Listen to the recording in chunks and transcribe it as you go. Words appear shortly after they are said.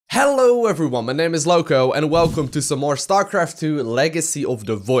Hello everyone, my name is Lowko and welcome to some more StarCraft 2 Legacy of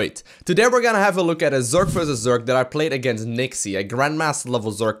the Void. Today we're gonna have a look at a Zerg vs Zerg that I played against Nixie, a Grandmaster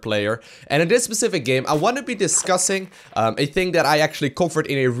level Zerg player. And in this specific game, I want to be discussing a thing that I actually covered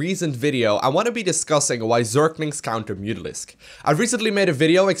in a recent video. I want to be discussing why Zerglings counter Mutalisk. I recently made a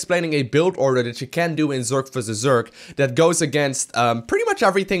video explaining a build order that you can do in Zerg vs Zerg that goes against pretty much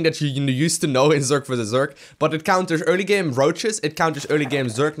everything that you used to know in Zerg vs Zerg, but it counters early game roaches, it counters early game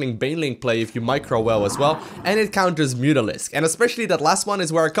Zergling Baneling play if you micro well as well, and it counters Mutalisk. And especially that last one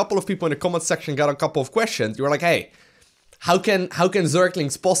is where a couple of people in the comment section got a couple of questions. You were like, hey, how can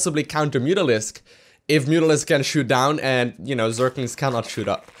Zerglings possibly counter Mutalisk if Mutalisk can shoot down and, you know, Zerglings cannot shoot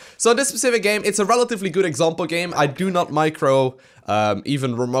up? So in this specific game, it's a relatively good example game. I do not micro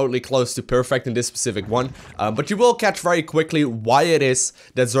even remotely close to perfect in this specific one, but you will catch very quickly why it is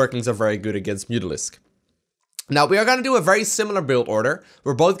that Zerglings are very good against Mutalisk. Now, we are going to do a very similar build order.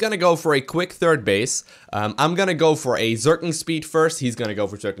 We're both going to go for a quick third base. I'm going to go for a Zergling speed first. He's going to go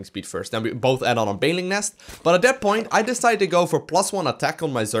for Zergling speed first. Then we both add on a Baneling nest. But at that point, I decided to go for +1 attack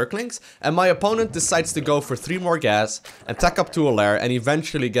on my Zerglings. And my opponent decides to go for 3 more gas, attack up to a lair, and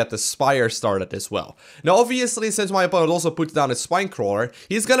eventually get the Spire started as well. Now, obviously, since my opponent also puts down a Spine Crawler,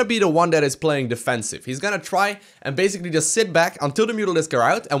 he's going to be the one that is playing defensive. He's going to try and basically just sit back until the Mutalisks are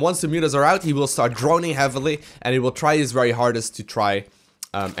out. And once the Mutalisks are out, he will start droning heavily. And he will try his very hardest to try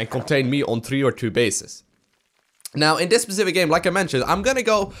and contain me on 3 or 2 bases. Now, in this specific game, like I mentioned, I'm gonna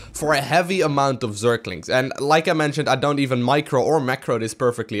go for a heavy amount of Zerglings. And like I mentioned, I don't even micro or macro this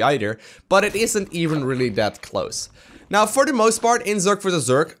perfectly either, but it isn't even really that close. Now, for the most part, in Zerg vs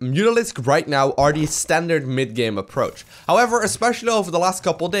Zerg, Mutalisk right now are the standard mid-game approach. However, especially over the last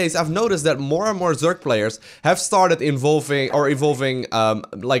couple days, I've noticed that more and more Zerg players have started evolving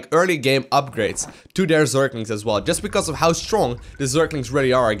like early game upgrades to their Zerglings as well, just because of how strong the Zerglings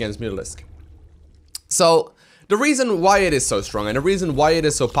really are against Mutalisk. So, the reason why it is so strong and the reason why it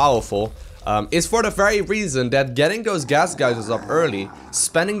is so powerful is for the very reason that getting those gas geysers up early,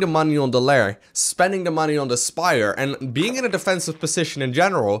 spending the money on the lair, spending the money on the spire, and being in a defensive position in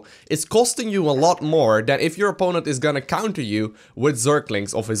general is costing you a lot more than if your opponent is gonna counter you with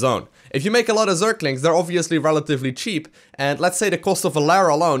Zerglings of his own. If you make a lot of Zerglings, they're obviously relatively cheap, and let's say the cost of a lair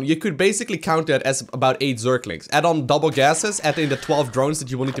alone, you could basically count it as about 8 Zerglings. Add on double gases, add in the 12 drones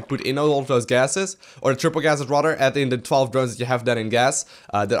that you will need to put in all of those gases, or the triple gases rather, add in the 12 drones that you have then in gas,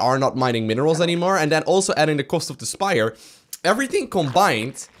 that are not mining minerals anymore, and then also adding the cost of the spire. Everything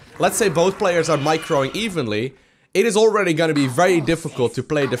combined, let's say both players are microing evenly, it is already going to be very difficult to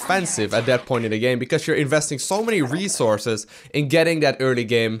play defensive at that point in the game because you're investing so many resources in getting that early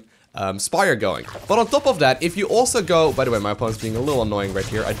game spire going. But on top of that, if you also go, by the way, my opponent's being a little annoying right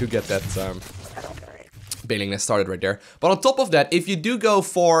here. I do get that Baneling nest started right there. But on top of that, if you do go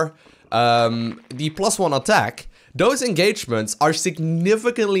for the +1 attack, those engagements are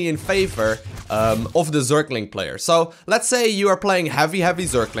significantly in favor of the Zergling player. So let's say you are playing heavy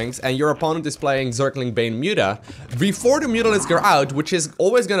Zerglings and your opponent is playing Zergling Bane Muta. Before the Mutalisks are out, which is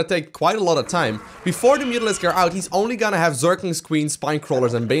always going to take quite a lot of time, before the Mutalisks are out, he's only going to have Zerglings, Queens, Spine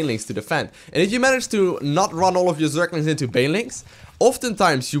Crawlers, and Banelings to defend. And if you manage to not run all of your Zerglings into Banelings,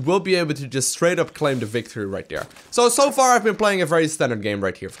 oftentimes you will be able to just straight up claim the victory right there. So far I've been playing a very standard game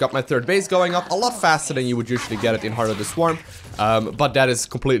right here. I've got my third base going up a lot faster than you would usually get it in Heart of the Swarm. But that is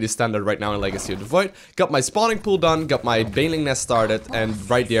completely standard right now in Legacy of the Void. Got my spawning pool done, got my Baneling nest started, and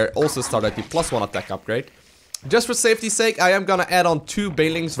right there also started the +1 attack upgrade. Just for safety's sake, I am gonna add on 2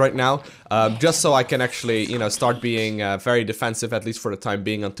 Banelings right now, just so I can actually, you know, start being very defensive, at least for the time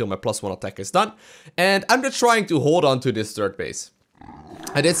being, until my +1 attack is done. And I'm just trying to hold on to this third base.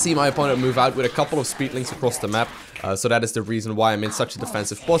 I did see my opponent move out with a couple of speedlings across the map, so that is the reason why I'm in such a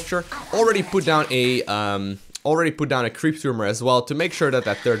defensive posture. Already put down a creep tumor as well to make sure that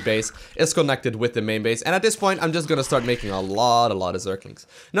that third base is connected with the main base. And at this point, I'm just gonna start making a lot of Zerglings.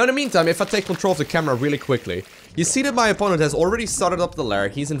 Now in the meantime, if I take control of the camera really quickly, you see that my opponent has already started up the lair.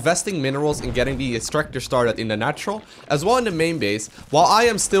 He's investing minerals in getting the extractor started in the natural, as well in the main base, while I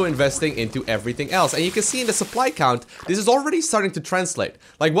am still investing into everything else. And you can see in the supply count, this is already starting to translate.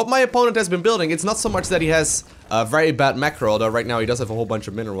 Like what my opponent has been building, it's not so much that he has a very bad macro, although right now he does have a whole bunch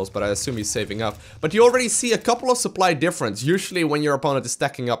of minerals, but I assume he's saving up. But you already see a couple of supply difference, usually when your opponent is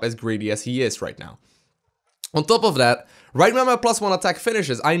stacking up as greedy as he is right now. On top of that, Right when my +1 attack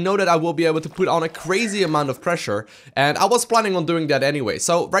finishes, I know that I will be able to put on a crazy amount of pressure, and I was planning on doing that anyway.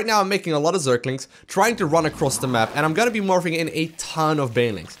 So right now I'm making a lot of Zerglings, trying to run across the map, and I'm gonna be morphing in a ton of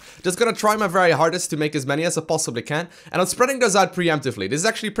Banelings. Just gonna try my very hardest to make as many as I possibly can, and I'm spreading those out preemptively. This is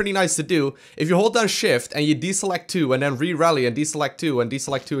actually pretty nice to do. If you hold down shift and you deselect 2 and then re-rally and deselect 2 and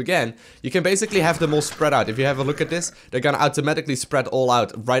deselect 2 again, you can basically have them all spread out. If you have a look at this, they're gonna automatically spread all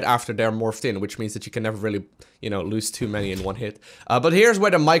out right after they're morphed in, which means that you can never really, you know, lose too many in one hit. But here's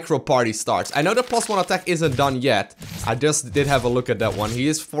where the micro party starts. I know the +1 attack isn't done yet. I just did have a look at that one. He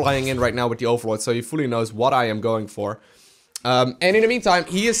is flying in right now with the Overlord, so he fully knows what I am going for. And in the meantime,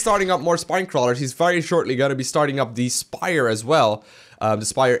 he is starting up more Spine Crawlers. He's very shortly going to be starting up the Spire as well. The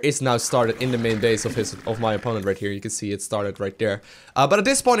Spire is now started in the main base of my opponent right here. You can see it started right there. But at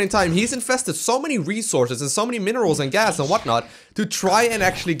this point in time, he's invested so many resources and so many minerals and gas and whatnot to try and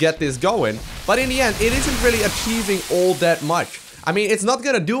actually get this going. But in the end, it isn't really achieving all that much. I mean, it's not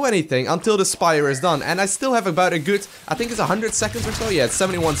gonna do anything until the Spire is done, and I still have about a good, I think it's 100 seconds or so. Yeah, it's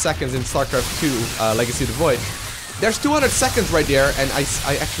 71 seconds in StarCraft 2 Legacy of the Void. There's 200 seconds right there, and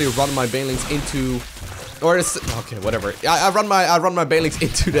I actually run my Banelings into, or it's, okay, whatever. I run my Banelings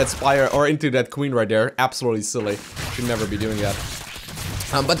into that Spire or into that Queen right there. Absolutely silly. Should never be doing that.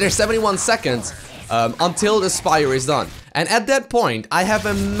 But there's 71 seconds until the Spire is done, and at that point, I have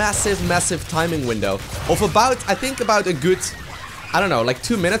a massive timing window of about, I think about a good, I don't know, like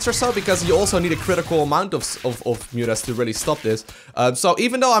 2 minutes or so, because you also need a critical amount of mutas to really stop this. So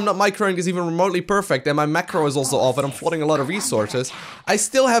even though I'm not microing this even remotely perfect, and my macro is also off, and I'm flooding a lot of resources, I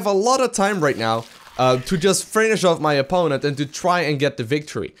still have a lot of time right now to just finish off my opponent and to try and get the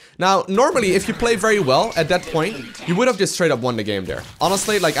victory. Now, normally, if you play very well at that point, you would have just straight up won the game there.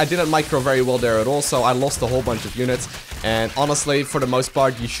 Honestly, like, I didn't micro very well there at all, so I lost a whole bunch of units. And honestly, for the most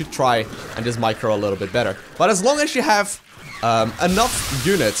part, you should try and just micro a little bit better. But as long as you have enough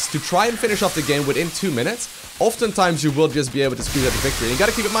units to try and finish off the game within 2 minutes, oftentimes you will just be able to squeeze out the victory. And you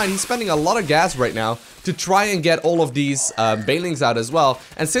gotta keep in mind, he's spending a lot of gas right now to try and get all of these Banelings out as well.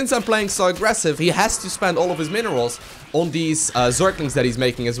 And since I'm playing so aggressive, he has to spend all of his minerals on these Zerglings that he's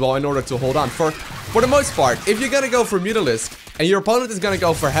making as well in order to hold on. For the most part, if you're gonna go for Mutalisk, and your opponent is gonna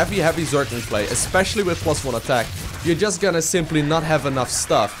go for heavy Zergling play, especially with +1 attack, you're just gonna simply not have enough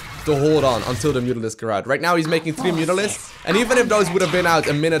stuff to hold on until the Mutalisk are out. Right now he's making 3 Mutalisks, and even if those would have been out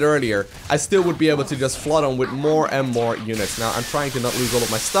a minute earlier, I still would be able to just flood on with more and more units. Now I'm trying to not lose all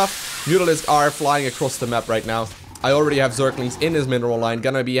of my stuff. Mutalisks are flying across the map right now. I already have Zerglings in his mineral line,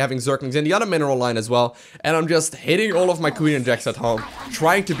 gonna be having Zerglings in the other mineral line as well, and I'm just hitting all of my Queen injects at home,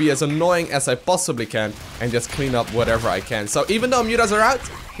 trying to be as annoying as I possibly can, and just clean up whatever I can. So even though Mutas are out,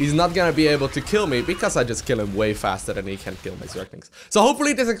 he's not gonna be able to kill me, because I just kill him way faster than he can kill my Zerglings. So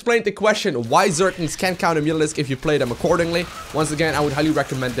hopefully this explained the question why Zerglings can counter Mutalisk if you play them accordingly. Once again, I would highly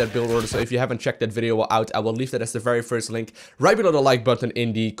recommend that build order, so if you haven't checked that video out, I will leave that as the very first link right below the like button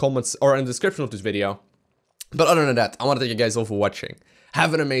in the comments or in the description of this video. But other than that, I want to thank you guys all for watching.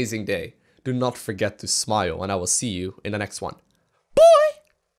 Have an amazing day. Do not forget to smile, and I will see you in the next one.